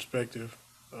fans' perspective.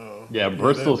 Yeah. Yeah, that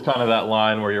Bristol's kind of that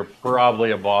line where you're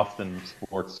probably a Boston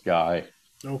sports guy.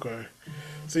 okay.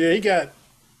 So yeah, he got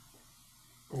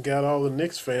all the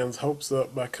Knicks fans' hopes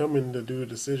up by coming to do a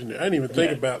decision. I didn't even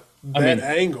think Yeah. about I that mean,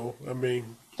 angle. I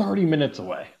mean, 30 minutes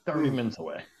away, 30 mm, minutes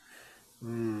away.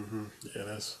 yeah,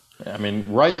 that's I mean,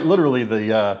 right, literally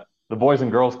the Boys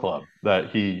and Girls Club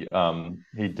that he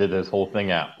did his whole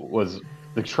thing at was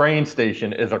the train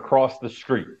station is across the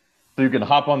street. So you can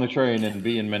hop on the train and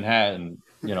be in Manhattan,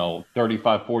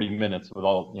 35, 40 minutes with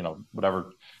all,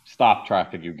 whatever stop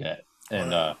traffic you get.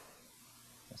 And wow.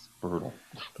 it's brutal.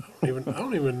 I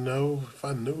don't even know if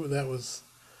I knew that was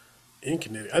in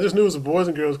Connecticut. I just knew it was a Boys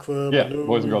and Girls Club. I Yeah, knew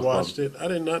Boys and we Girls Club. watched it. I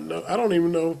did not know. I don't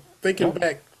even know. Thinking Nope.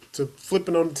 back to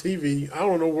flipping on the TV, I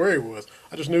don't know where it was.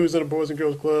 I just knew it was in a Boys and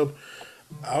Girls Club.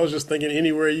 I was just thinking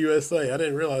anywhere USA. I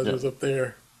didn't realize it Yeah. was up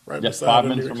there, right Yep, beside five New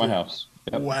minutes York from my City. house.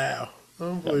 Yep. Wow,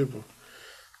 Yep. unbelievable.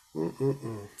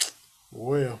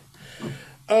 Well,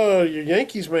 your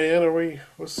Yankees, man. Are we?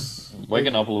 What's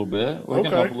Waking up a little bit.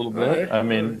 Waking up okay? a little All bit. right, I all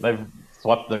right. mean, they've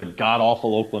swept the god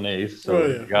awful Oakland A's, Oh so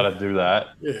yeah, you got to do that.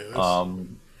 yeah. That's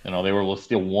They were able to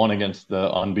steal one against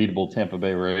the unbeatable Tampa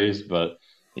Bay Rays, but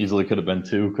easily could have been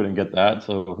two. Couldn't get that,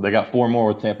 so they got four more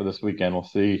with Tampa this weekend. We'll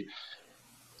see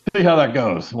how that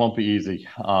goes. It won't be easy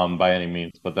by any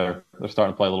means, but they're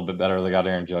starting to play a little bit better. They got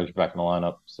Aaron Judge back in the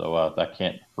lineup, so that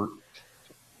can't hurt.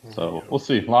 So yeah. we'll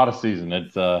see. A lot of season.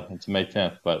 It's May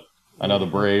 10th, but I know the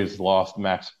Braves lost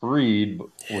Max Fried,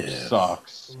 which Yes.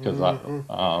 sucks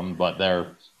but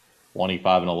they're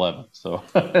 25-11. So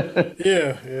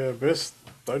Yeah, yeah. Best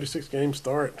 36 game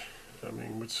start. I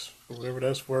mean, which whatever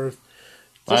that's worth.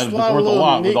 Just a it's lot of worth a little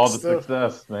lot with Nick all the stuff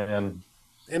success, man.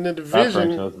 in the That division,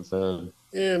 franchise has said,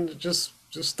 and just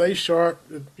stay sharp,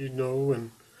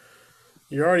 and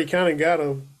you already kind of got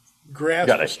a grasp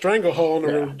Got a it. stranglehold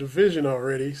on the Yeah. division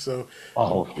already. So,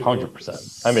 Oh, you know, 100%.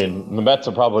 I mean, the so, Mets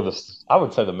are probably I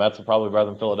would say the Mets are probably better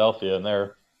than Philadelphia, and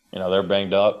they're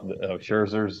banged up.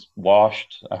 Scherzer's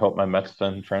washed. I hope my Mets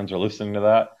friends are listening to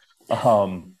that.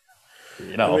 Um,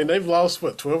 you I mean, know, they've lost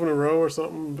what 12 in a row or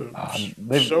something. But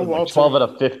they've like 12 Showalter, out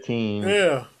of 15.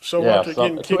 yeah, Yeah, Showalter so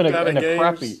getting kicked out in of a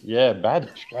crappy, games. yeah,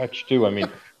 bad stretch too. I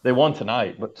mean, they won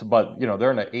tonight, but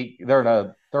they're in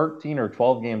a 13 or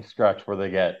 12 game stretch where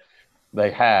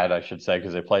they had, I should say,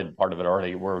 because they played part of it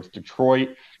already, where it was Detroit,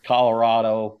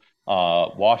 Colorado,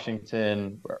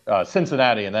 Washington,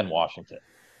 Cincinnati, and then Washington.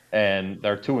 And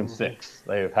they're 2-6.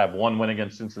 They have one win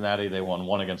against Cincinnati. They won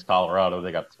one against Colorado.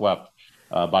 They got swept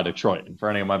by Detroit. And for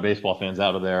any of my baseball fans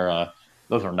out of there,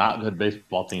 those are not good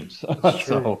baseball teams. That's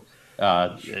true. So,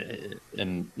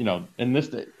 and in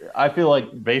this, I feel like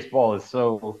baseball is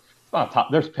it's not top.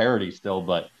 There's parity still,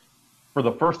 but for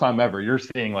the first time ever, you're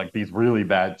seeing like these really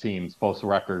bad teams post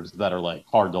records that are like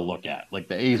hard to look at. Like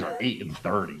the A's are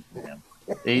 8-30, man.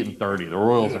 8-30. The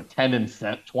Royals Yeah, are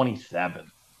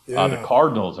 10-27. The yeah,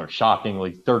 Cardinals are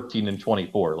shockingly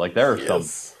 13-24. Like there are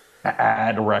some yes,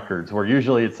 bad records where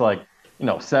usually it's like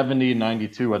 70 and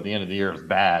 92 at the end of the year is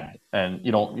bad, and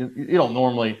you don't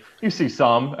normally you see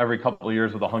some every couple of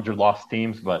years with 100 lost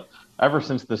teams, but ever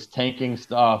since this tanking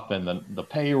stuff and the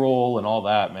payroll and all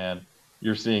that, man,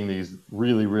 you're seeing these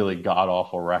really really god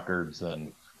awful records,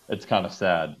 and it's kind of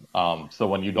sad. So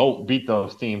when you don't beat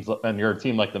those teams and you're a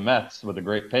team like the Mets with a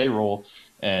great payroll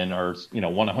and are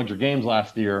won 100 games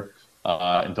last year,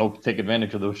 and don't take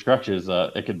advantage of those stretches,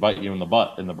 it could bite you in the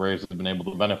butt. And the Braves have been able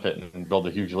to benefit and build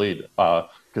a huge lead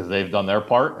because they've done their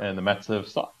part and the Mets have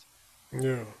sucked.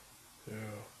 yeah,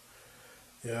 yeah,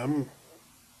 yeah. I'm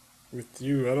with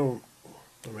you. I don't.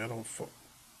 I mean, I don't.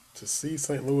 To see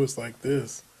St. Louis like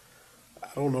this, I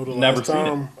don't know the Never last seen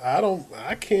it. time. I don't.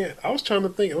 I can't. I was trying to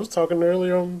think. I was talking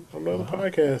earlier on the other Wow.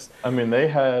 podcast. I mean, they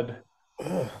had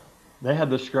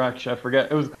the stretch. I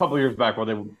forget. It was a couple of years back where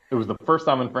it was the first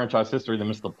time in franchise history they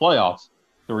missed the playoffs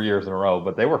 3 years in a row,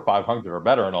 but they were 500 or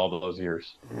better in all those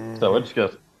years. So it's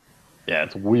just, yeah,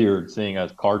 it's weird seeing a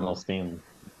Cardinals team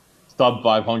sub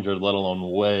 500, let alone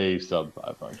way sub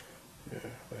 500. Yeah,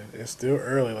 it's still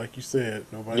early, like you said.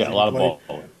 Nobody's Yeah, a even lot of played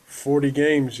ball. 40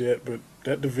 games yet, but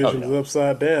that Oh division is yeah.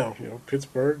 upside down.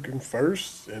 Pittsburgh in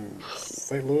first and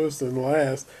St. Louis in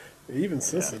last. Yeah. Even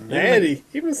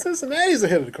Even Cincinnati's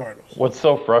ahead of the Cardinals. what's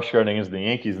so frustrating is the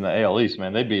Yankees in the AL East,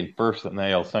 man. They'd be in first in the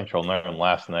AL Central and they're in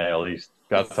last in the AL East.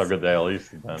 That's how good the AL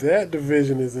East has been. That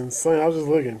division is insane. I was just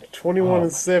looking, 21 Oh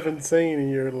and my 17 in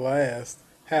your last,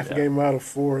 half a yeah. game out of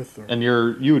fourth. Or And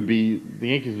the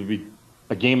Yankees would be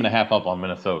a game and a half up on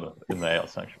Minnesota in the AL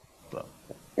Central. So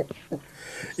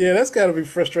yeah, that's got to be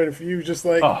frustrating for you. Just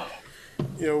like oh,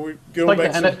 we it's going like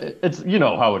back to it's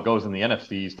how it goes in the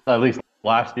NFC East, at least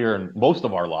last year and most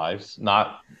of our lives,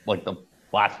 not like the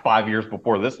last 5 years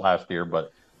before this last year, but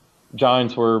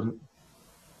Giants were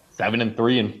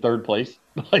 7-3 in third place.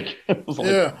 Like it was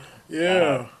like, yeah, oh my God.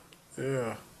 yeah, yeah,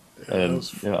 yeah. That And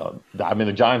was. I mean,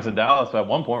 the Giants and Dallas at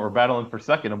one point were battling for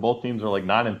second, and both teams are like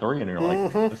 9-3, and you're like,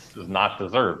 Mm-hmm. this is not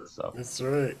deserved. So That's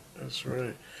right. That's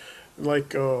right. Like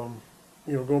going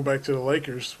back to the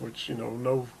Lakers, which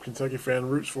no Kentucky fan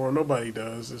roots for. Nobody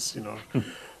does.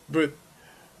 But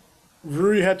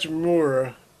Rui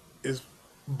Hachimura is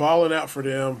balling out for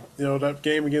them. That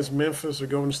game against Memphis or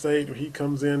Golden State, where he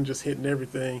comes in just hitting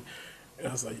everything. And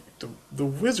I was like, the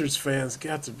Wizards fans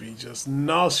got to be just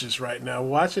nauseous right now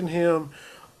watching him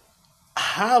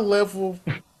high level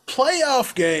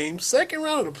playoff games, second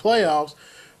round of the playoffs,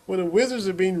 when the Wizards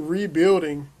have been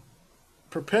rebuilding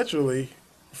perpetually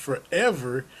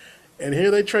forever. And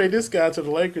here they trade this guy to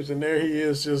the Lakers, and there he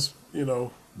is just,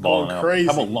 going balling out.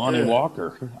 How about crazy. Lonnie Yeah.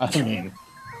 Walker? I mean,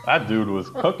 that dude was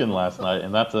cooking last night,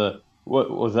 and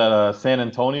what was that? San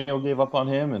Antonio gave up on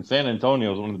him, and San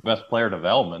Antonio is one of the best player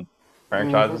development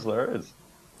hmm franchises there is.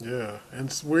 Yeah. And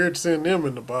it's weird seeing them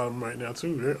in the bottom right now,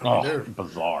 too. Oh, They're,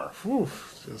 bizarre. whew,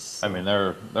 just, I mean,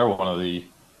 they're one of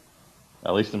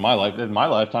at least in my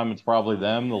lifetime, it's probably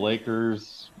them, the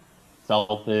Lakers,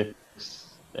 Celtics,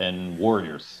 and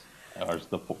Warriors. There's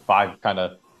the five kind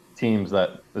of teams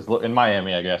that is in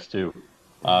Miami, I guess, too,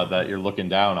 that you're looking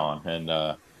down on, and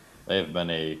they have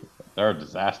been they're a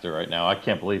disaster right now. I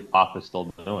can't believe Pop is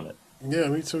still doing it. yeah,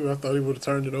 me too. I thought he would have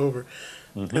turned it over.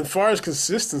 Hmm. As far as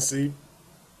consistency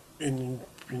in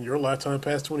your lifetime,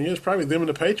 past 20 years, probably them and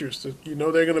the Patriots. They're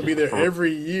going to be there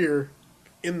every year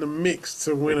in the mix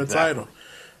to win a Exactly. title.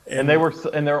 And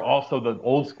And they're also the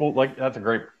old school. Like that's a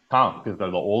great comp because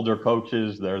they're the older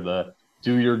coaches. They're the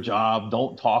do your job,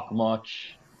 don't talk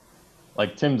much.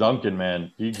 Like Tim Duncan,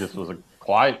 man, he just was a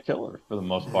quiet killer for the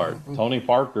most part. Tony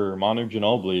Parker, Manu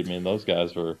Ginobili. I mean, those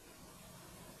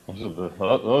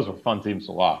were fun teams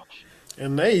to watch.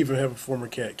 And they even have a former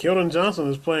cat. Keldon Johnson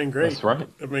is playing great. That's right.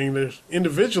 I mean, there's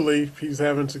individually he's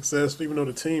having success, even though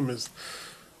the team is.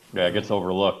 Yeah, it gets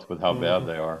overlooked with how bad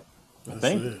they are. I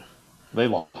think it. they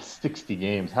lost 60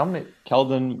 games. How many?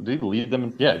 Keldon, did he lead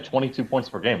them? Yeah, 22 points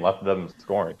per game left them in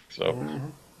scoring.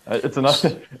 So it's enough.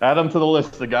 Add them to the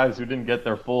list of guys who didn't get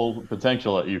their full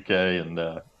potential at UK and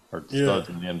are studs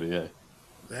in the NBA.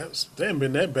 They haven't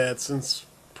been that bad since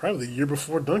probably the year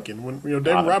before Duncan, when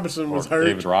David Robinson was hurt.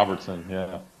 David Robertson,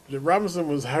 yeah. David Robinson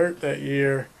was hurt that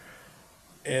year,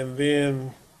 and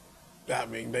then I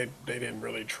mean they didn't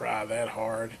really try that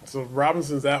hard. So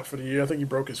Robinson's out for the year. I think he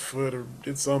broke his foot or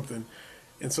did something,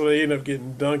 and so they ended up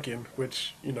getting Duncan,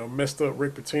 which messed up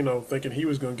Rick Pitino, thinking he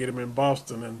was going to get him in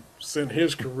Boston and sent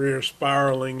his career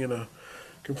spiraling in a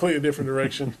completely different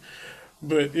direction.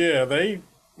 But yeah,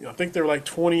 I think they were like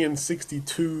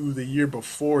 20-62 the year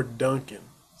before Duncan.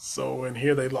 So, and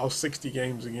here they lost 60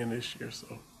 games again this year.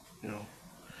 So,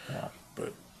 Yeah.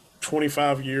 But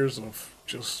 25 years of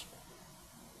just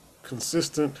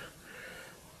consistent,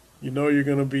 you're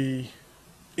going to be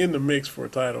in the mix for a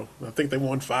title. I think they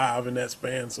won 5 in that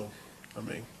span. So, I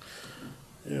mean,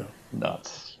 yeah.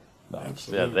 Nuts.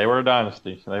 Absolutely. Yeah, they were a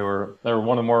dynasty. They were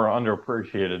one of the more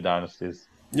underappreciated dynasties.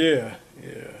 Yeah.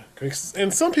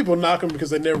 And some people knock them because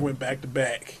they never went back to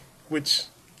back, which,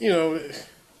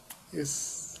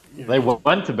 is. They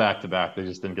went to back. They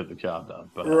just didn't get the job done.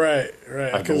 But right.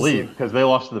 I believe because they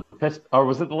lost to the Pistons. Or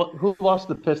was it who lost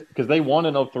the Pistons? Because they won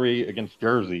in 03 against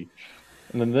Jersey,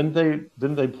 and then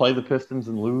didn't they play the Pistons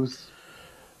and lose?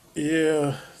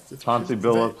 Yeah, Chauncey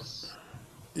Billups.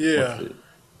 Yeah.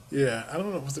 I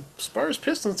don't know. Was it Spurs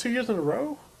Pistons 2 years in a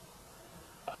row?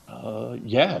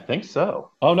 Yeah, I think so.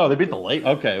 Oh no, they beat the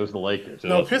Lakers. Okay, it was the Lakers.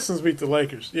 No, Pistons beat the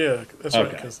Lakers. Yeah, that's right.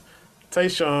 Because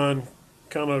Tayshaun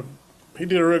he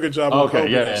did a real good job. Okay,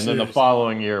 yeah, and then the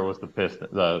following year was the Pistons.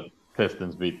 The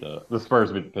Pistons beat the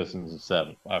Spurs beat the Pistons in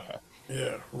 7. Okay.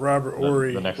 Yeah, Robert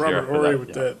Horry. Robert Horry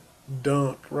with that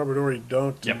dunk. Robert Horry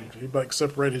dunked. Yep. And he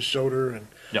separated his shoulder, and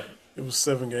it was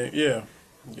 7 games. Yeah.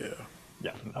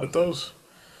 But those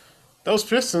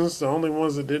Pistons, the only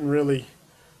ones that didn't really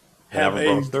have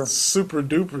a super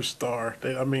duper star.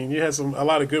 You had a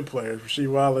lot of good players: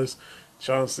 Rasheed Wallace,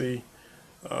 Chauncey,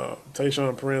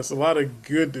 Tayshaun Prince, a lot of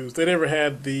good dudes. They never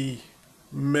had the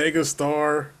mega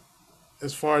star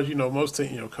as far as most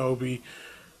teams. Kobe,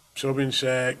 Kobe and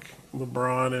Shaq,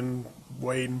 LeBron and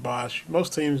Wade and Bosh.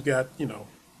 Most teams got a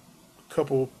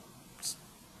couple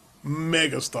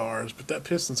mega stars, but that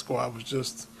Piston squad was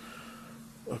just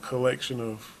a collection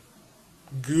of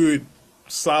good,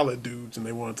 solid dudes, and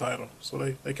they won a title. So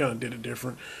they kind of did it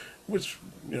different, which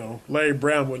Larry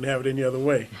Brown wouldn't have it any other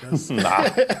way. Nah.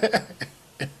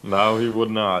 No, he would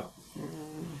not.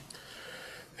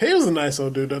 He was a nice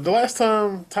old dude. The last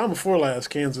time before last,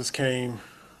 Kansas came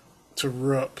to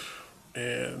Rupp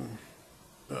and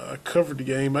covered the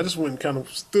game. I just went and kind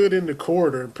of stood in the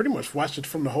corridor and pretty much watched it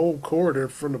from the whole corridor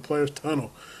from the players'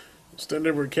 tunnel. Stood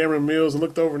there with Cameron Mills and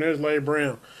looked over, and there's Larry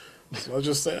Brown. So I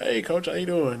just said, "Hey, Coach, how you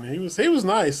doing?" And he was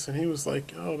nice, and he was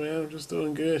like, "Oh man, I'm just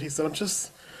doing good." He said, "I'm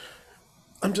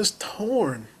just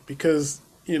torn because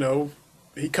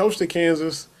he coached at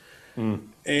Kansas,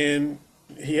 and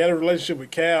he had a relationship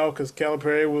with Cal because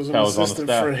Calipari was an assistant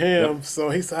for him. Yep. So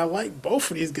he said, I like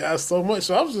both of these guys so much.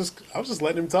 So I was just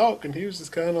letting him talk, and he was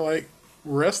just kind of like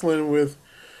wrestling with,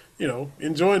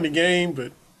 enjoying the game,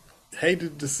 but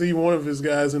hated to see one of his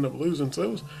guys end up losing. So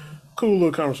it was a cool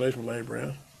little conversation with Larry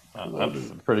Brown. That's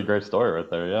a pretty great story right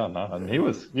there. Yeah, no, and he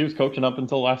was coaching up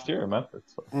until last year in Memphis.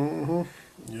 So.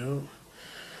 Yeah.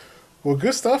 Well,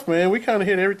 good stuff, man. We kind of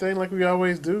hit everything like we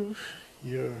always do.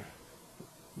 Yeah,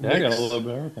 I got a little bit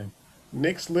of everything.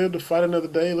 Knicks live to fight another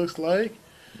day, looks like.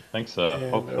 I think so. And,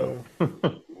 hope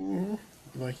so.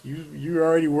 Like you're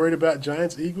already worried about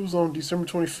Giants Eagles on December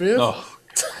 25th? Oh.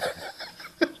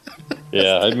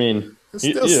 Yeah, I mean,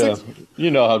 you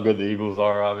know how good the Eagles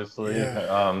are, obviously.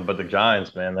 Yeah. But the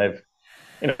Giants, man, they've,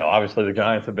 obviously the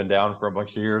Giants have been down for a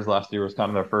bunch of years. Last year was kind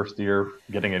of their first year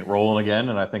getting it rolling again,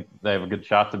 and I think they have a good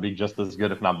shot to be just as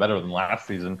good, if not better, than last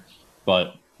season.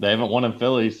 But they haven't won in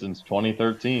Philly since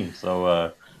 2013,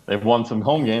 so they've won some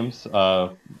home games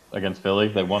against Philly.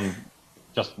 They won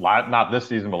not this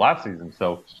season, but last season.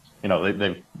 So,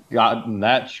 they've gotten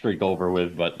that streak over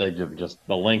with, but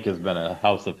the link has been a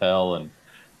house of hell, and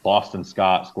Boston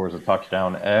Scott scores a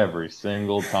touchdown every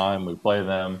single time we play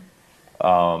them.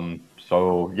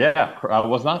 So, yeah, I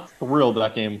was not thrilled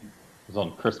that game was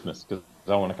on Christmas because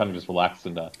I want to kind of just relax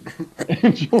and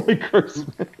enjoy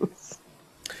Christmas.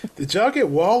 Did y'all get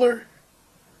Waller?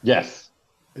 Yes.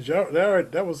 Did y'all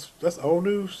that's old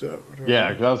news?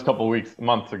 Yeah, that was a couple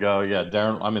months ago. Yeah,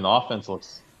 Darren. I mean, the offense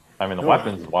looks. I mean, the Oh,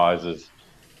 weapons wise is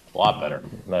a lot better.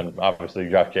 And then obviously you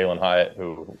got Jalen Hyatt,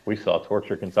 who we saw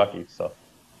torture Kentucky. So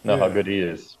know how yeah. good he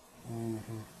is.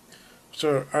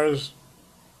 So are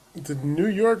the New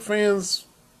York fans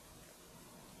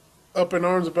up in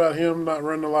arms about him not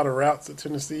running a lot of routes at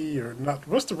Tennessee or not?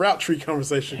 What's the route tree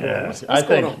conversation going? Yeah, What's I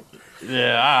going on? think.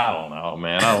 Yeah, I don't know,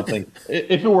 man. I don't think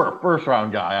if it were a first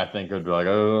round guy, I think it'd be like,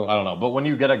 oh, I don't know. But when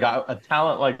you get a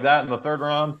talent like that in the third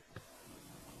round,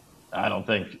 I don't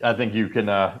think. I think you can.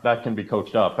 That can be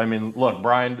coached up. I mean, look,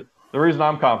 Brian. The reason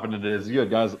I'm confident is you had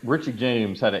guys. Richie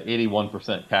James had an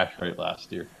 81% catch rate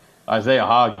last year. Isaiah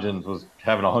Hodgins was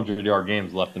having 100-yard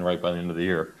games left and right by the end of the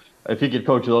year. If he could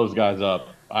coach those guys up,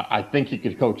 I think he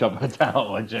could coach up a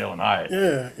talent like Jalen Hyatt.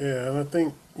 Yeah, and I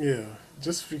think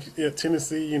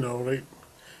Tennessee,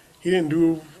 he didn't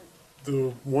do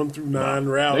the 1 through 9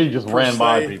 No, route he just per ran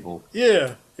by se. people.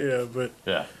 Yeah, but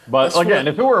Yeah, but that's again,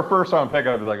 what. if it were a first round pick,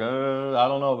 I'd be like, I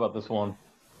don't know about this one.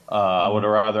 I would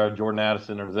have rather had Jordan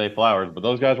Addison or Zay Flowers, but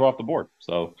those guys were off the board,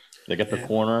 so they get the And,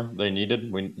 corner they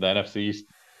needed. The NFC East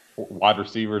wide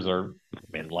receivers are, I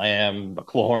mean, Lamb,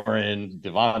 McLaurin,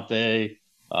 Devontae,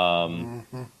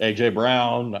 AJ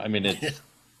Brown. I mean, yeah,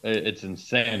 it's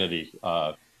insanity.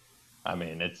 I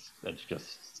mean, it's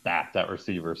just stacked at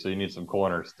receiver, so you need some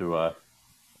corners to.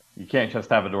 You can't just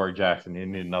have a Dory Jackson. You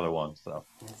need another one. So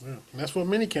that's what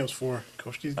minicamp's for.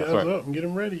 Coach these that's guys right. up and get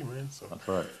them ready, man. So That's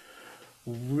right.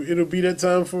 it'll be that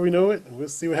time before we know it. We'll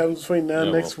see what happens between now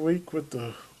and Yeah, next well, week with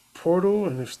the portal,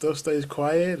 and if stuff stays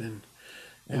quiet and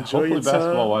yeah, enjoy your hopefully time.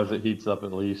 basketball wise it heats up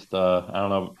at least. I don't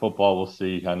know. Football, we'll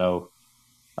see. I don't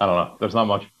know. There's not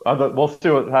much. We'll see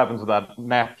what happens with that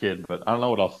Mac kid, but I don't know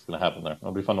what else is going to happen there.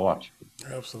 It'll be fun to watch.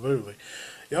 Absolutely.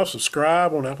 Y'all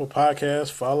subscribe on Apple Podcasts,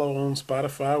 follow on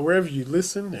Spotify, wherever you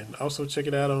listen, and also check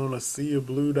it out on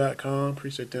aseablue.com.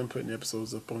 Appreciate them putting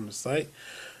episodes up on the site.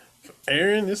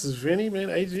 Aaron, this is Vinny, man.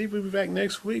 AG, we'll be back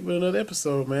next week with another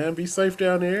episode, man. Be safe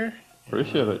down there.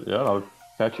 Appreciate it. Yeah, I'll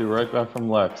catch you right back from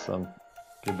Lex and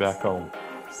get back home.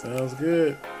 Sounds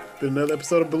good. Been another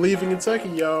episode of Believe in Kentucky,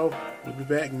 y'all. We'll be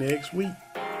back next week.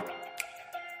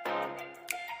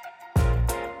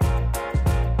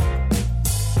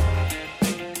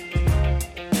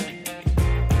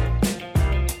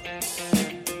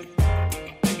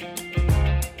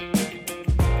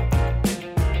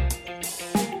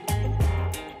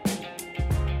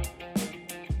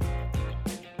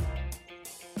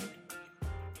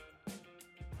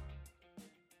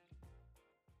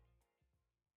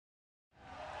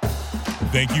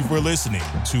 Thank you for listening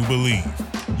to Believe.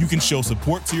 You can show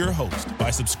support to your host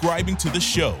by subscribing to the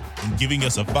show and giving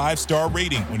us a 5-star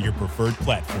rating on your preferred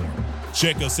platform.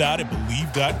 Check us out at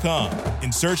Believe.com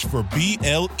and search for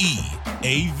BLEAV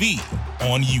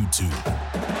on YouTube.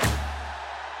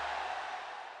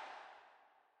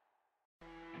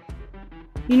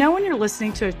 You know when you're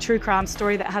listening to a true crime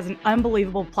story that has an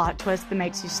unbelievable plot twist that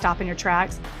makes you stop in your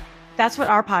tracks? That's what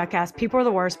our podcast, People Are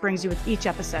the Worst, brings you with each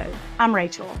episode. I'm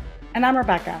Rachel. And I'm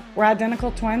Rebecca. We're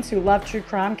identical twins who love true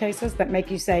crime cases that make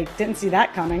you say, didn't see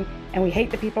that coming, and we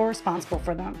hate the people responsible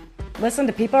for them. Listen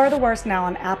to People Are the Worst now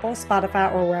on Apple,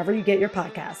 Spotify, or wherever you get your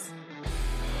podcasts.